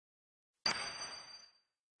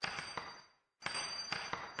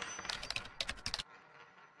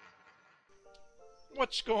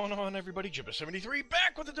What's going on, everybody? Jibba73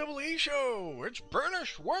 back with the Double E Show. It's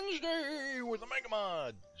Banished Wednesday with the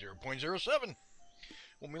MegaMod 0.07.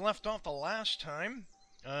 When we left off the last time,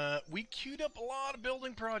 we queued up a lot of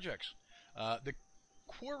building projects. The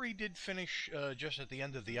quarry did finish just at the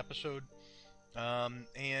end of the episode,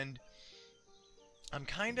 and I'm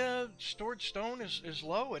kind of stored stone is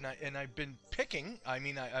low, and I've been picking. I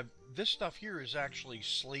mean, this stuff here is actually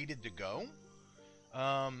slated to go,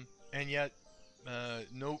 and yet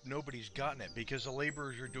nobody's gotten it because the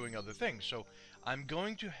laborers are doing other things. So I'm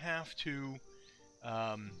going to have to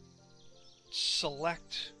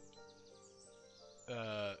select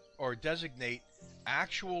or designate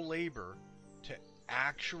actual labor to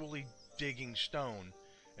actually digging stone,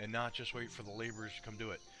 and not just wait for the laborers to come do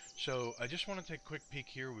it. So I just want to take a quick peek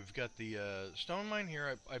here. We've got the stone mine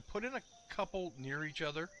here. I put in a couple near each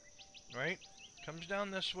other, right? Comes down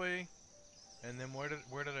this way, and then where did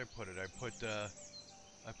I put it?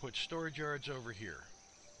 I put storage yards over here.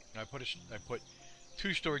 I put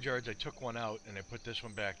two storage yards. I took one out and I put this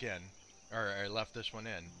one back in, or I left this one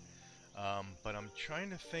in. But I'm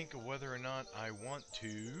trying to think of whether or not I want to.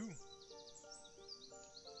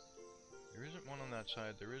 There isn't one on that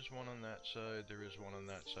side. There is one on that side. There is one on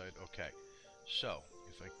that side. Okay. So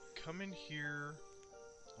if I come in here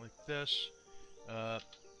like this,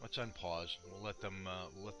 let's unpause. We'll let them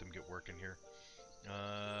get working here.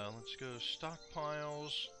 Let's go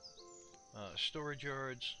stockpiles, storage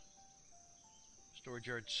yards,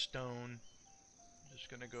 stone. I'm just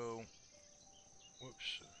gonna go.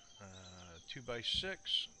 Whoops.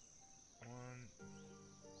 2x6. 1,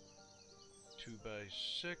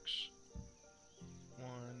 2x6.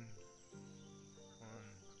 1,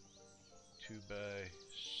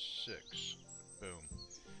 2x6. Boom.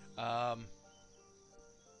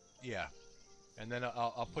 Yeah. And then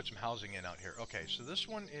I'll put some housing in out here. Okay, so this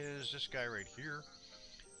one is this guy right here.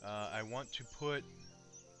 I want to put...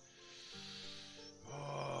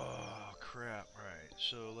 Oh, crap. Right,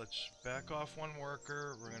 so let's back off one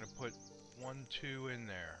worker. We're going to put 1, 2 in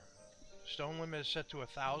there. Stone limit is set to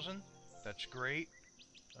 1,000. That's great.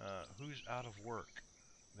 Who's out of work?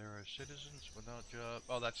 There are citizens without job.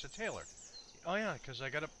 Oh, that's the tailor. Oh yeah, because I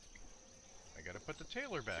gotta put the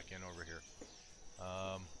tailor back in over here.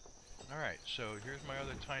 Alright, so here's my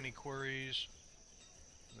other tiny quarries.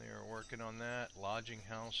 They are working on that. Lodging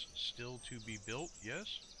house still to be built,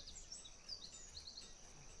 yes.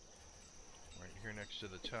 Right here next to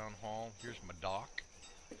the town hall. Here's my dock.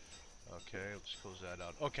 Okay, let's close that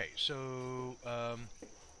out. Okay, so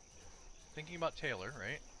thinking about tailor,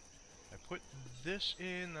 right? I put this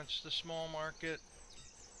in, that's the small market.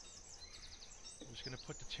 I'm just going to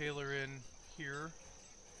put the tailor in here.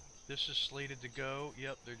 This is slated to go.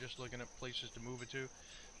 Yep, they're just looking at places to move it to.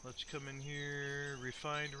 Let's come in here.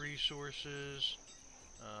 Refined resources.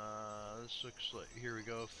 This looks like, here we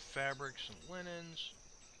go. Fabrics and linens.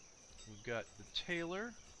 We've got the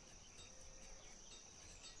tailor.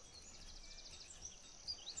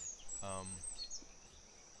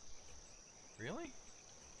 Really?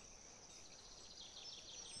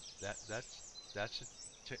 That's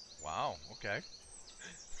a wow. Okay.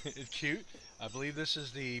 It's cute. I believe this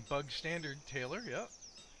is the bug standard tailor. Yep.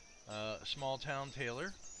 Small town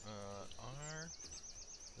tailor. R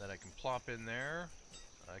that I can plop in there.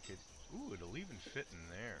 I could. Ooh, it'll even fit in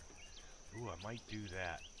there. Ooh, I might do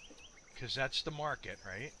that because that's the market,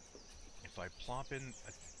 right? If I plop in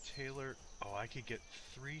a tailor, oh, I could get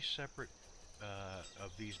 3 separate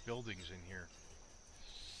of these buildings in here.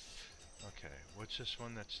 Okay, what's this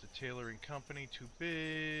one? That's the tailoring company. Too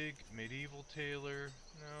big. Medieval tailor.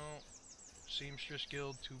 No. Seamstress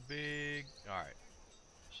guild. Too big. Alright.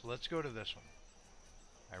 So let's go to this one.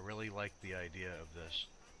 I really like the idea of this.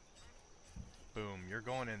 Boom. You're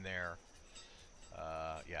going in there.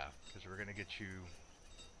 Yeah, because we're gonna get you.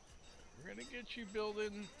 We're gonna get you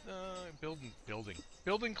building.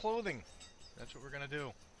 Building clothing. That's what we're gonna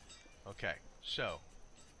do. Okay. So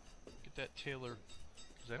get that tailor.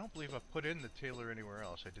 I don't believe I put in the tailor anywhere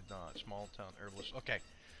else. I did not. Small town herbalist. Okay,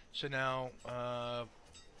 so now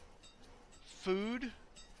food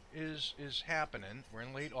is happening. We're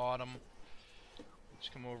in late autumn. Let's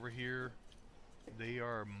come over here. They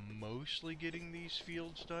are mostly getting these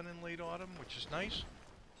fields done in late autumn, which is nice.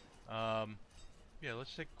 Yeah,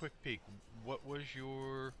 let's take a quick peek. What was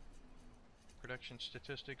your production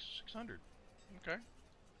statistics? 600. Okay.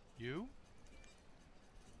 You?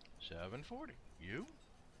 740. You?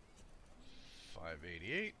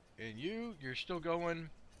 588, and you're still going.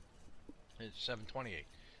 It's 728.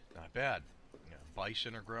 Not bad. Yeah,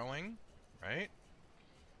 bison are growing, right?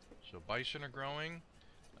 So bison are growing.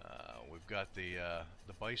 we've got the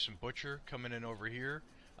bison butcher coming in over here.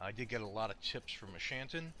 I did get a lot of tips from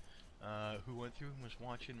Shanton, who went through and was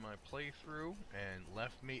watching my playthrough and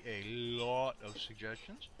left me a lot of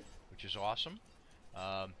suggestions, which is awesome.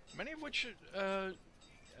 Many of which,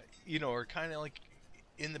 you know, are kind of like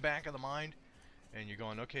in the back of the mind, and you're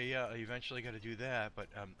going, okay, yeah, I eventually got to do that, but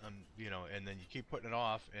you know, and then you keep putting it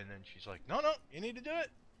off, and then she's like, no, you need to do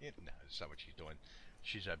it. No, that's not what she's doing.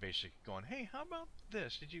 She's basically going, hey, how about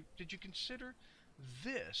this? Did you consider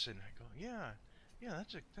this? And I go, yeah,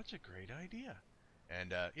 that's a great idea.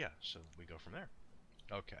 And yeah, so we go from there.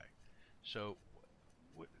 Okay, so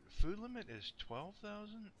food limit is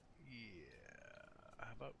 12,000. Yeah,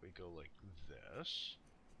 how about we go like this,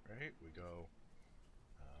 right? We go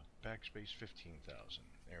backspace 15,000.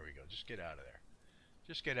 There we go. Just get out of there.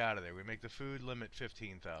 Just get out of there. We make the food limit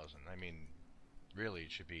 15,000. I mean, really,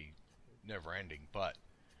 it should be never ending, but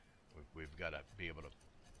we've got to be able to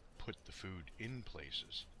put the food in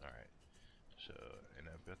places. Alright, so, and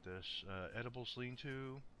I've got this edibles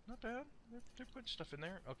lean-to. Not bad. They're putting stuff in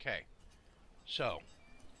there. Okay, so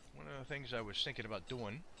one of the things I was thinking about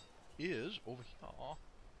doing is over here.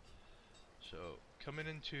 So, coming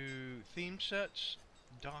into theme sets,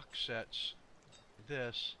 dock sets,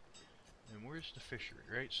 this, and where's the fishery,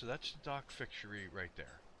 right? So that's the dock fishery right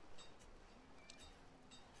there.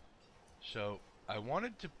 So I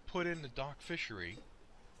wanted to put in the dock fishery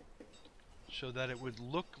so that it would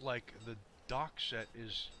look like the dock set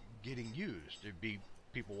is getting used. There'd be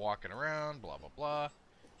people walking around, blah blah blah,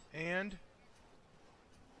 and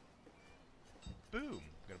boom,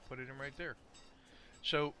 I'm gonna put it in right there.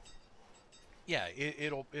 So yeah,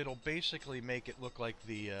 it'll basically make it look like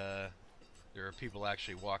there are people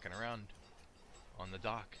actually walking around on the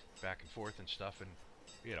dock back and forth and stuff, and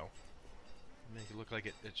you know, make it look like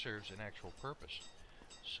it serves an actual purpose.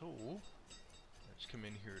 So let's come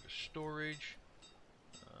in here to storage.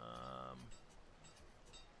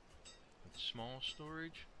 Small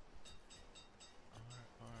storage.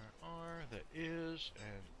 R, that is,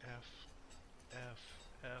 and F.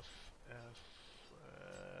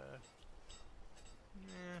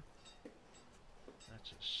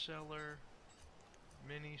 That's a cellar.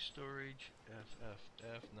 Mini storage.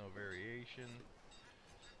 F. No variation.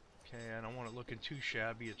 Okay, I don't want it looking too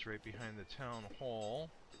shabby. It's right behind the town hall.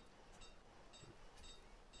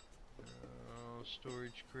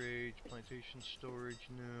 Storage crate, plantation storage,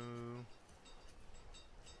 no.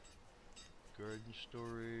 Garden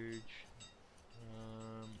storage.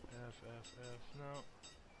 F, no.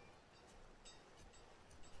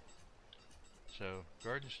 So,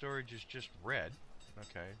 garden storage is just red.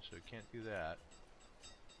 Okay, so can't do that.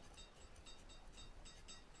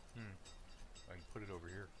 I can put it over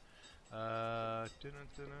here.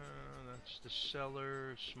 That's the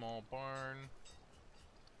cellar, small barn.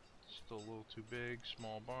 Still a little too big,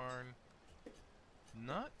 small barn.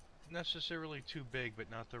 Not necessarily too big, but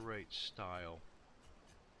not the right style.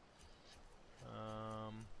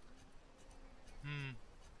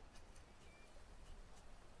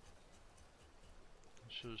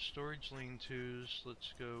 So storage lean-tos,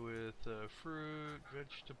 let's go with fruit,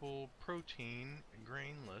 vegetable, protein,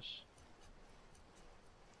 grainless.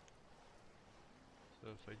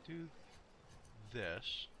 So if I do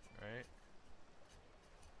this, right,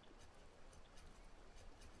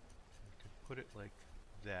 I could put it like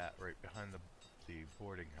that right behind the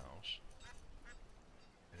boarding house.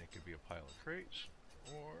 And it could be a pile of crates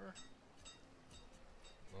or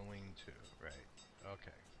the lean-to, right,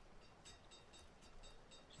 okay.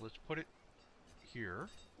 So let's put it here.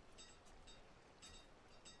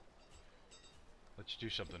 Let's do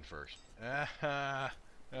something first.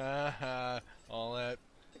 All that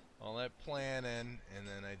planning, and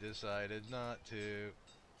then I decided not to.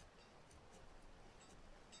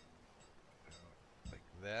 Like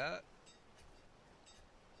that,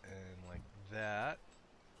 and like that,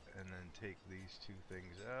 and then take these two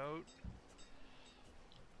things out.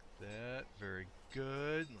 That, very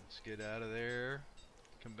good. Let's get out of there.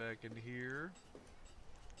 Come back in here.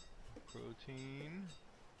 Protein.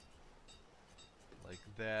 Like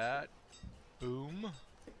that. Boom.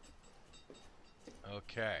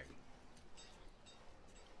 Okay.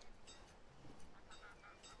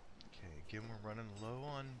 Okay, again we're running low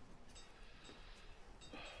on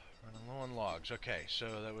logs. Okay,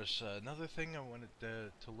 so that was another thing I wanted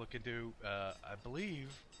to look into. I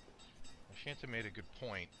believe Shanta made a good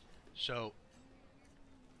point. So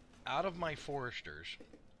out of my foresters,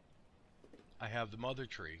 I have the mother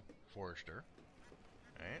tree forester,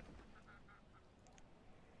 right?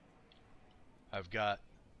 I've got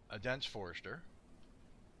a dense forester.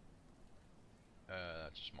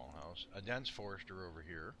 That's a small house. A dense forester over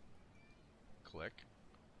here. click.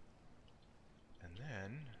 And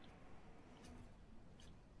then,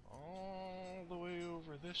 all the way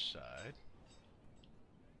over this side,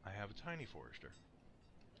 I have a tiny forester.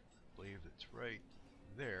 I believe it's right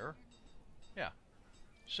there. Yeah.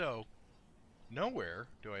 So, nowhere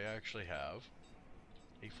do I actually have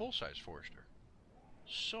a full-size forester.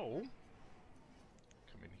 So,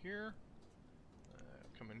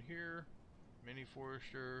 come in here, mini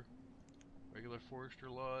forester, regular forester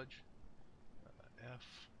lodge,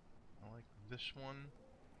 F. I like this one,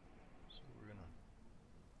 so we're gonna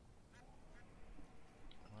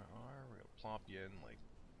plop you in like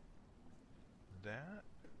that,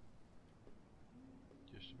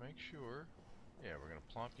 just to make sure. Yeah, we're gonna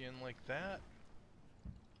plop you in like that.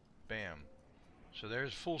 Bam. So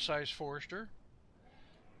there's full-size forester.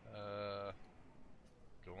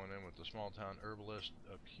 Going in with the small town herbalist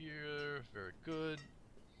up here. Very good.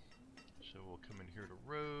 So we'll come in here to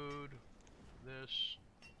road. This.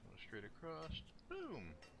 Go straight across.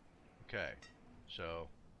 Boom. Okay. So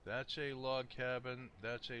that's a log cabin.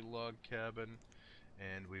 That's a log cabin.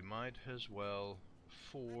 And we might as well,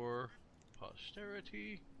 for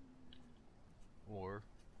posterity, or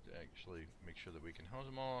to actually make sure that we can house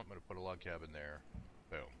them all, I'm going to put a log cabin there.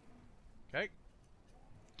 Boom. Okay.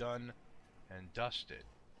 Done and dusted.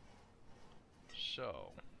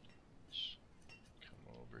 So, let's come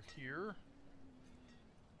over here.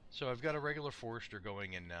 So I've got a regular forester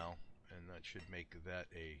going in now, and that should make that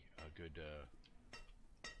a good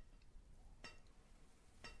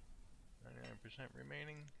 99%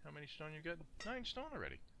 remaining. How many stone you got? 9 stone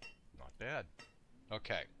already. Not bad.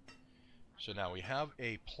 Okay. So now we have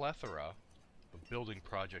a plethora of building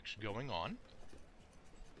projects going on.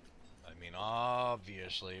 I mean,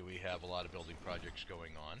 obviously we have a lot of building projects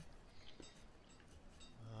going on.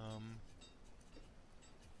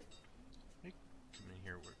 Come in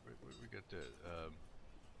here. We got the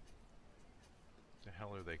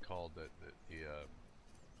hell are they called? The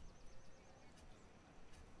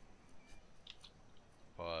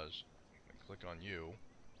pause. Click on you.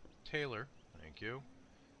 Tailor. Thank you.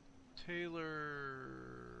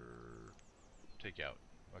 Tailor. Take out.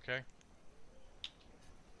 Okay.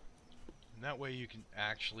 And that way you can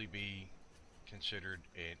actually be considered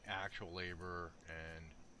an actual laborer, and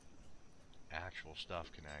actual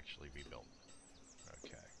stuff can actually be built.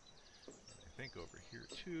 Okay. And I think over here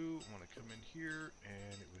too, I want to come in here,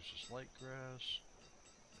 and it was just light grass.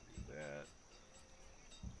 Do that.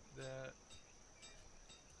 That.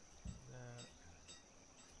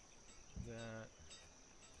 That.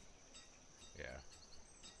 Yeah.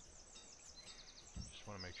 Just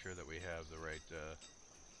want to make sure that we have the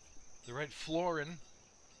right flooring.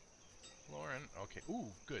 Okay.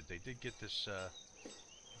 Ooh, good. They did get this.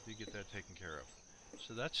 Did get that taken care of.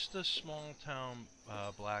 So that's the small town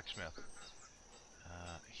blacksmith.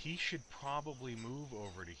 He should probably move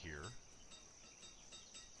over to here,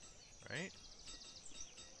 right?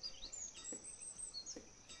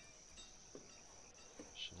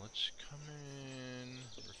 So let's come in.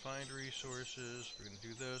 Refined resources. We're gonna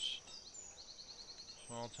do this.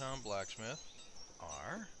 Small town blacksmith.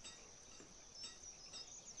 R.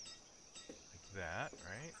 Like that,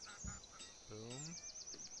 right? Boom.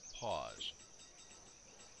 Pause.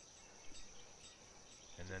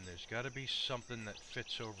 And then there's got to be something that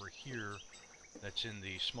fits over here that's in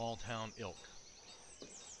the small town ilk.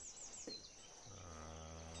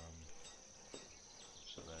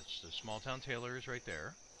 So that's the small town tailor is right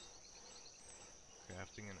there.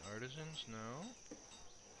 Crafting and artisans, no.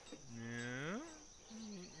 No.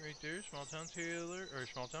 Right there, small town tailor, or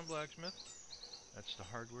small town blacksmith. That's the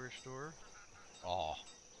hardware store. Aw.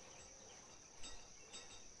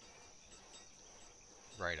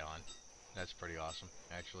 Right on. That's pretty awesome,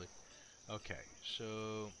 actually. Okay,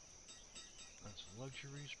 so that's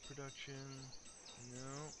luxuries production.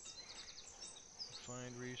 No.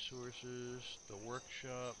 Find resources. The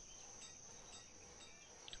workshop.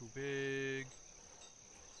 Too big.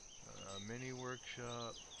 Mini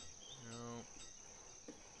workshop. No.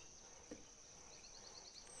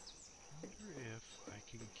 I wonder if I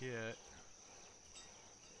can get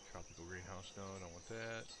tropical greenhouse. No, I don't want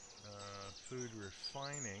that. Food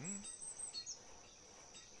refining.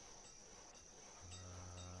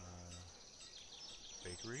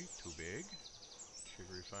 Bakery, too big.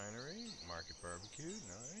 Sugar refinery, market barbecue,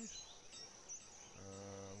 nice.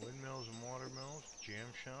 Windmills and watermills, jam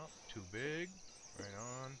shop, too big. Right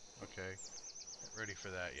on. Okay. Not ready for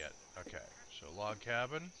that yet. Okay. So log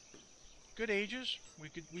cabin. Good ages. We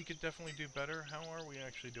could definitely do better. How are we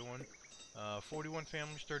actually doing? 41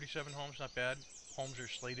 families, 37 homes, not bad. Homes are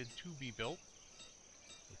slated to be built,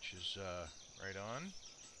 which is right on.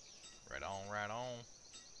 Right on, right on.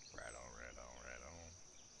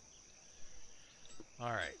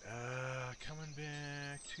 Alright, coming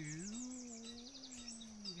back to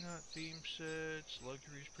not theme sets,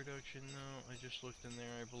 luxuries production, no, I just looked in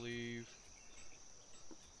there, I believe.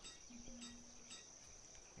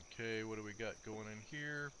 Okay, what do we got going in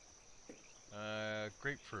here?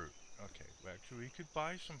 Grapefruit. Okay, actually we could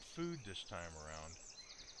buy some food this time around.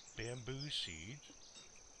 Bamboo seeds.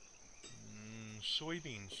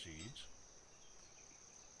 Soybean seeds.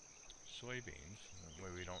 Soybeans. That way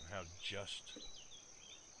we don't have just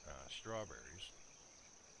strawberries.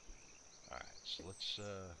 Alright, so let's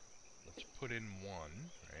put in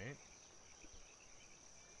one, right?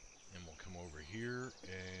 And we'll come over here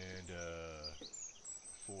and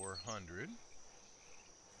 400.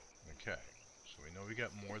 Okay, so we know we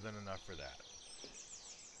got more than enough for that.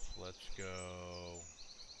 Let's go.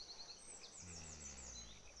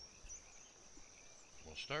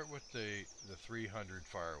 We'll start with the 300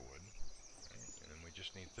 firewood, right? And then we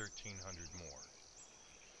just need 1,300 more.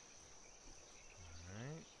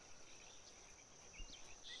 Alright.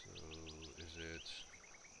 So, is it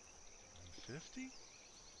 150?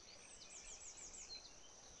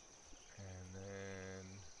 And then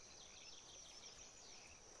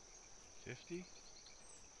 50?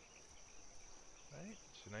 Right?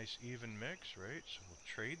 It's a nice even mix, right? So we'll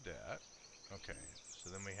trade that. Okay, so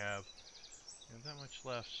then we have that much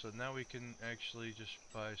left, so now we can actually just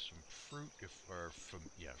buy some fruit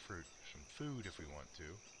some food if we want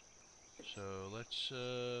to. So let's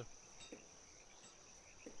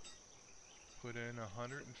put in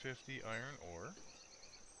 150 iron ore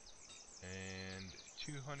and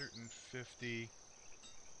 250.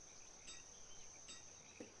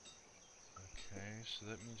 Okay, so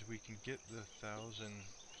that means we can get the 1,000.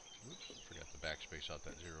 Oops, forgot the backspace out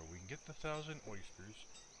that 0. We can get the 1,000 oysters.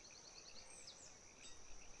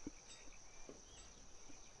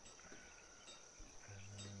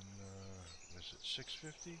 Is it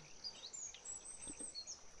 650?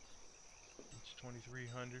 It's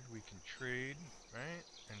 2,300. We can trade, right?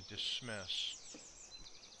 And dismiss.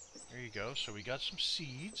 There you go. So we got some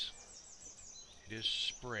seeds. It is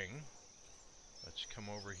spring. Let's come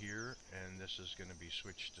over here, and this is going to be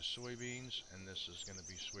switched to soybeans, and this is going to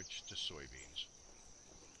be switched to soybeans.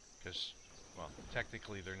 Because, well,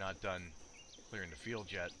 technically they're not done clearing the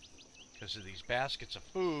field yet because of these baskets of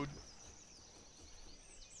food.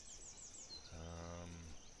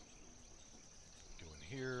 Go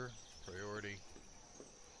in here, priority.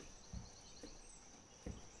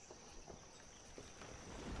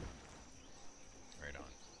 Right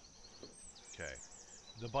on. Okay.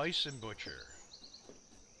 The bison butcher.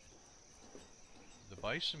 The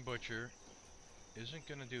bison butcher isn't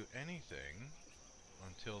going to do anything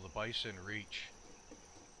until the bison reach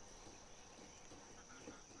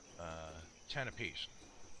 10 apiece.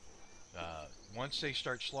 Once they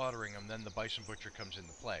start slaughtering them, then the bison butcher comes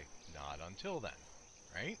into play. Not until then,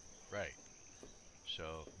 right? Right.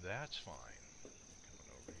 So that's fine. Coming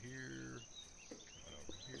over here. Coming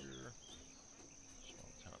over here.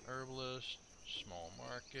 Small town herbalist. Small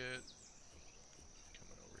market.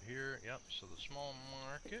 Coming over here. Yep, so the small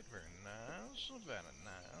market. Very nice. Very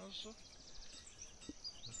nice.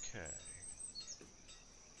 Okay.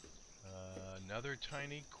 Another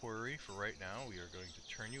tiny quarry for right now. We are going to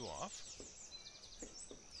turn you off.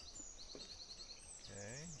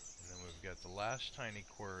 Okay. And then we've got the last tiny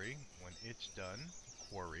quarry. When it's done,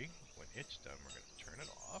 when it's done, we're going to turn it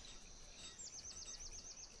off.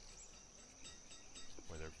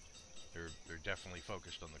 Where they're definitely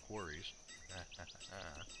focused on the quarries.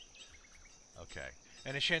 Okay.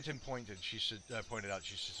 And as Shanton pointed out, she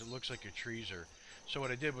says, it looks like your trees are... So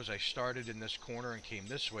what I did was I started in this corner and came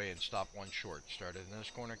this way and stopped one short. Started in this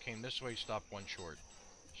corner, came this way, stopped one short.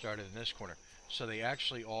 Started in this corner. So they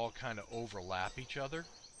actually all kind of overlap each other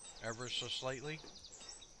ever so slightly.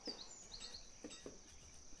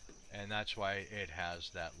 And that's why it has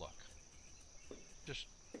that look. Just,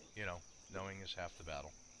 you know, knowing is half the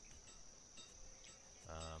battle.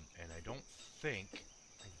 And I don't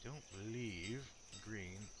believe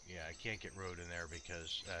green. Yeah, I can't get road in there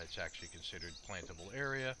because it's actually considered plantable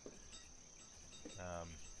area.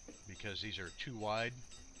 Because these are too wide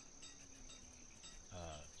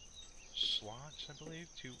slots, I believe.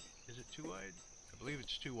 Is it too wide? I believe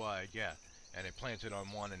it's too wide, yeah. And it planted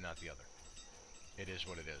on one and not the other. It is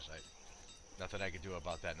what it is. Nothing I could do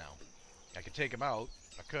about that now. I could take them out.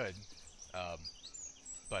 I could.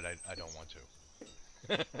 But I don't want to.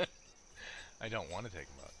 I don't want to take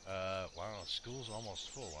them out. Wow, school's almost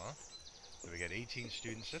full, huh? So we got 18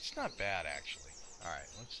 students. That's not bad, actually. All right,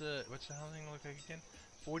 what's the housing look like again?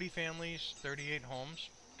 40 families, 38 homes.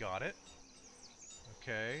 got it.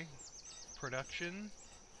 Okay. Production.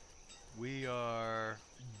 We are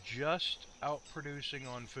just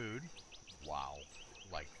outproducing on food. Wow.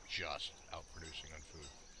 Like, just outproducing on food.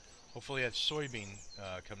 Hopefully that soybean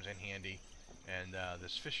comes in handy. And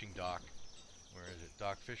this fishing dock, where is it?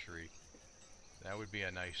 Dock fishery. That would be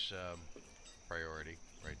a nice priority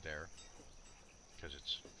right there. Because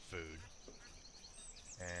it's food.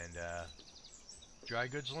 And dry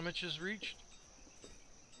goods limits is reached?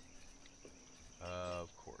 Of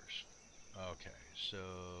course. Okay, so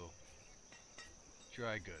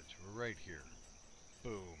dry goods, we're right here.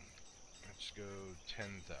 Boom. Let's go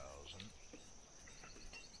 10,000.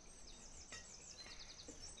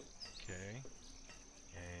 Okay.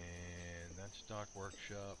 And that's dock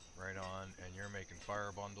workshop, right on. And you're making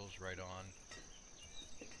fire bundles, right on.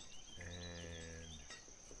 And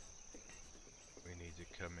we need to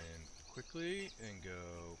come in quickly and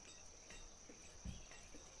go.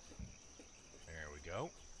 There we go.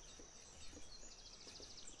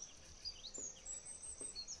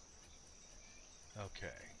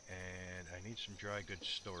 Okay, and I need some dry goods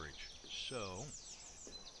storage. So,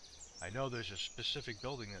 I know there's a specific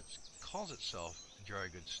building that calls itself dry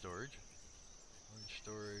goods storage.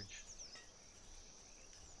 Storage.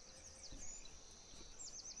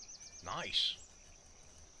 Nice.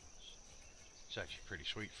 It's actually pretty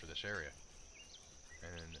sweet for this area.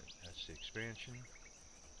 And that's the expansion.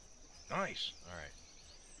 Nice.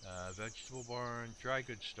 Alright. Vegetable barn, dry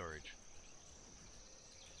goods storage.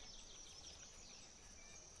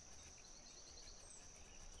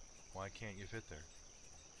 Why can't you fit there?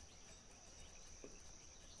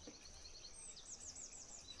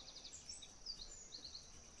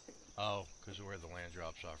 Oh, because of where the land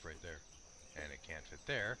drops off right there. And it can't fit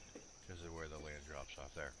there because of where the land drops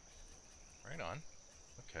off there. Right on.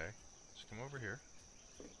 Okay. Let's come over here.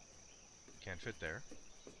 Can't fit there.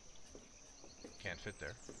 Can't fit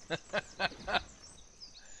there.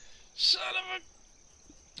 Son of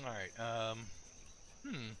a... Alright,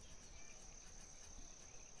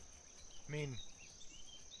 I mean,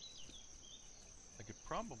 I could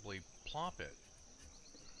probably plop it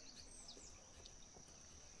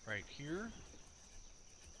right here.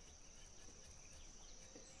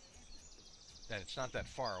 And it's not that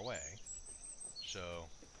far away. So,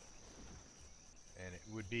 and it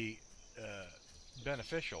would be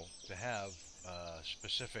beneficial to have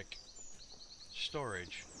specific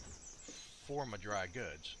storage for my dry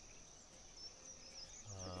goods.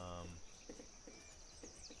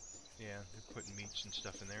 Yeah, they're putting meats and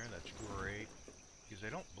stuff in there. That's great. Because I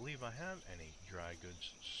don't believe I have any dry goods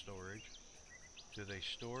storage. Do they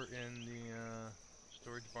store in the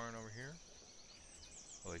storage barn over here?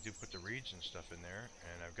 Well, they do put the reeds and stuff in there.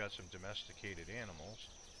 And I've got some domesticated animals.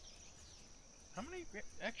 How many...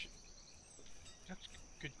 Actually, that's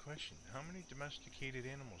a good question. How many domesticated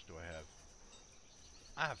animals do I have?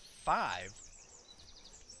 I have 5.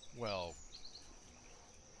 Well...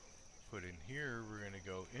 Put in here, we're going to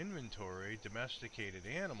go inventory, domesticated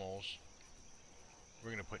animals.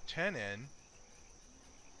 We're going to put 10 in.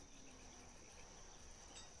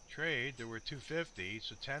 Trade, there were 250,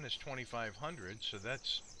 so 10 is 2,500, so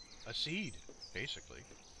that's a seed, basically.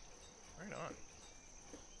 Right on.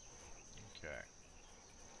 Okay.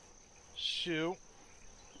 So,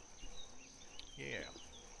 yeah.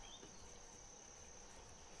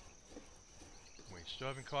 We still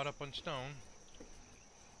haven't caught up on stone.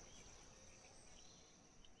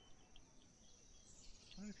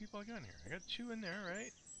 How many people I got in here? I got 2 in there,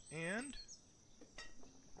 right? And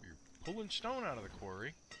you're pulling stone out of the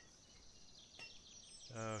quarry.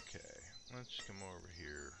 Okay, let's come over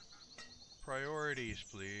here. Priorities,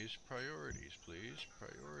 please. Priorities, please.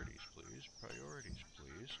 Priorities, please. Priorities,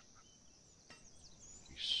 please.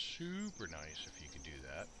 Be super nice if you could do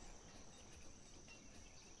that.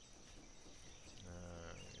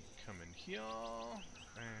 Come in here.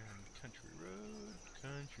 And country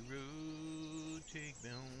road, take me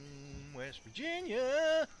home, West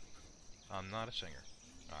Virginia. I'm not a singer.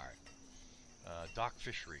 Alright. Dock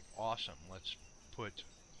fishery, awesome. Let's put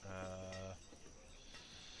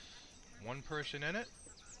 1 person in it.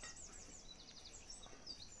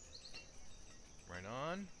 Right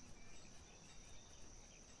on.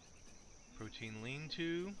 Protein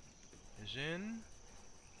lean-to is in.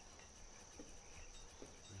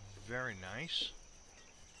 Very nice.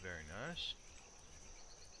 Very nice.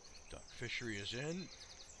 Duck fishery is in.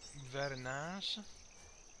 Very nice.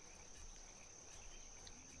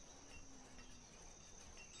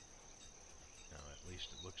 Now at least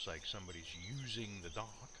it looks like somebody's using the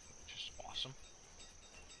dock, which is awesome.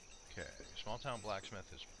 Okay, small town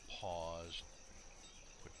blacksmith is paused.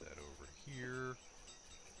 Put that over here.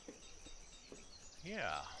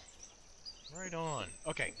 Yeah. Right on.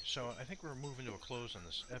 Okay, so I think we're moving to a close on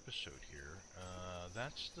this episode here.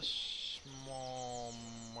 That's the small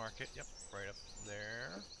market. Yep, right up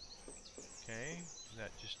there. Okay,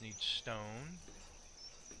 that just needs stone.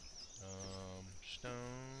 Stone,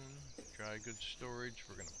 dry goods storage.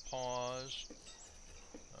 We're gonna pause.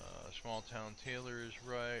 Small town tailor is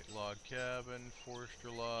right. Log cabin, forester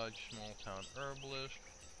lodge, small town herbalist,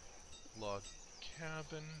 log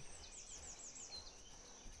cabin.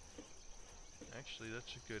 Actually,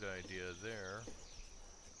 that's a good idea there.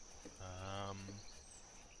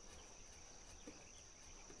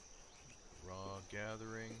 Raw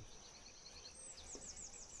gathering.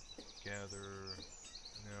 Gather.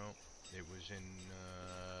 No, it was in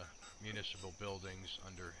municipal buildings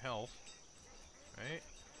under health. Right?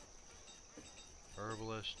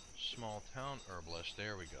 Herbalist, small town herbalist.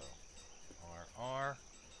 There we go. RR.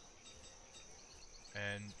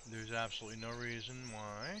 And there's absolutely no reason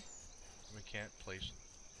why we can't place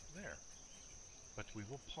it there. But we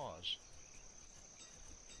will pause.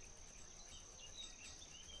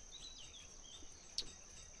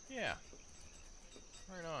 Yeah.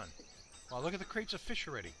 Right on. Wow, look at the crates of fish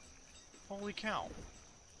already. Holy cow.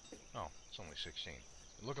 Oh, it's only 16.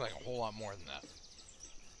 It looked like a whole lot more than that.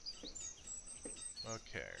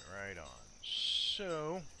 Okay, right on.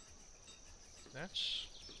 So, that's...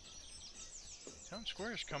 Town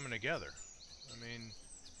Square is coming together. I mean,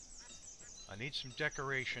 I need some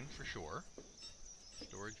decoration for sure.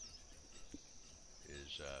 Storage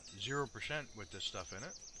is 0% with this stuff in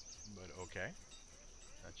it, but okay.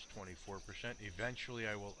 That's 24%. Eventually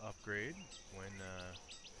I will upgrade when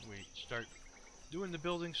we start doing the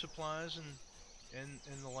building supplies and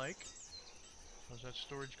the like. How's that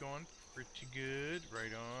storage going? Pretty good.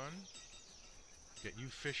 Right on. Get you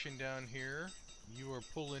fishing down here. You are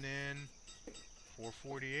pulling in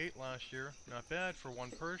 448 last year. Not bad for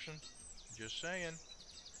one person. Just saying.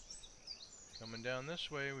 Coming down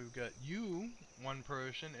this way, we've got you, one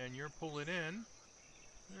person, and you're pulling in.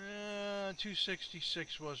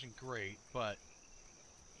 266 wasn't great, but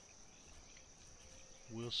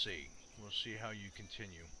we'll see. We'll see how you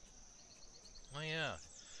continue. Oh yeah.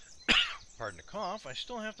 Pardon the cough. I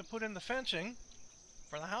still have to put in the fencing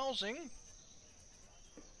for the housing.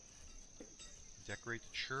 Decorate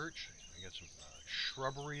the church. I got some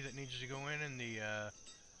shrubbery that needs to go in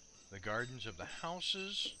the gardens of the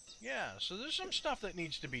houses. Yeah, so there's some stuff that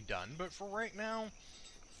needs to be done, but for right now,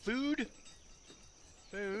 food,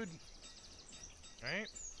 right,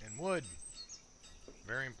 and wood,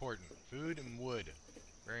 very important. Food and wood,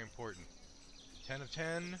 very important. 10 of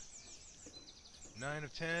 10, 9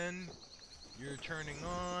 of 10, you're turning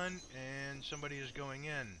on, and somebody is going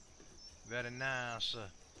in. Very nice.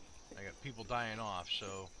 I got people dying off,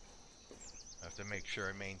 so I have to make sure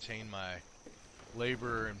I maintain my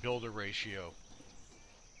labor and builder ratio.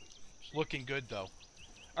 It's looking good, though.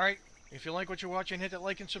 Alright, if you like what you're watching, hit that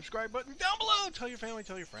like and subscribe button down below. Tell your family,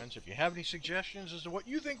 tell your friends. If you have any suggestions as to what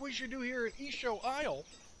you think we should do here at East Show Isle,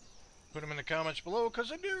 put them in the comments below,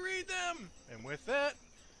 because I do read them. And with that,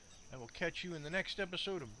 I will catch you in the next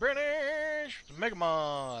episode of Banished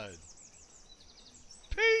MegaMod.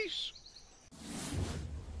 Peace!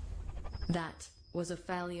 That was a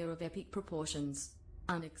failure of epic proportions.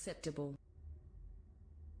 Unacceptable.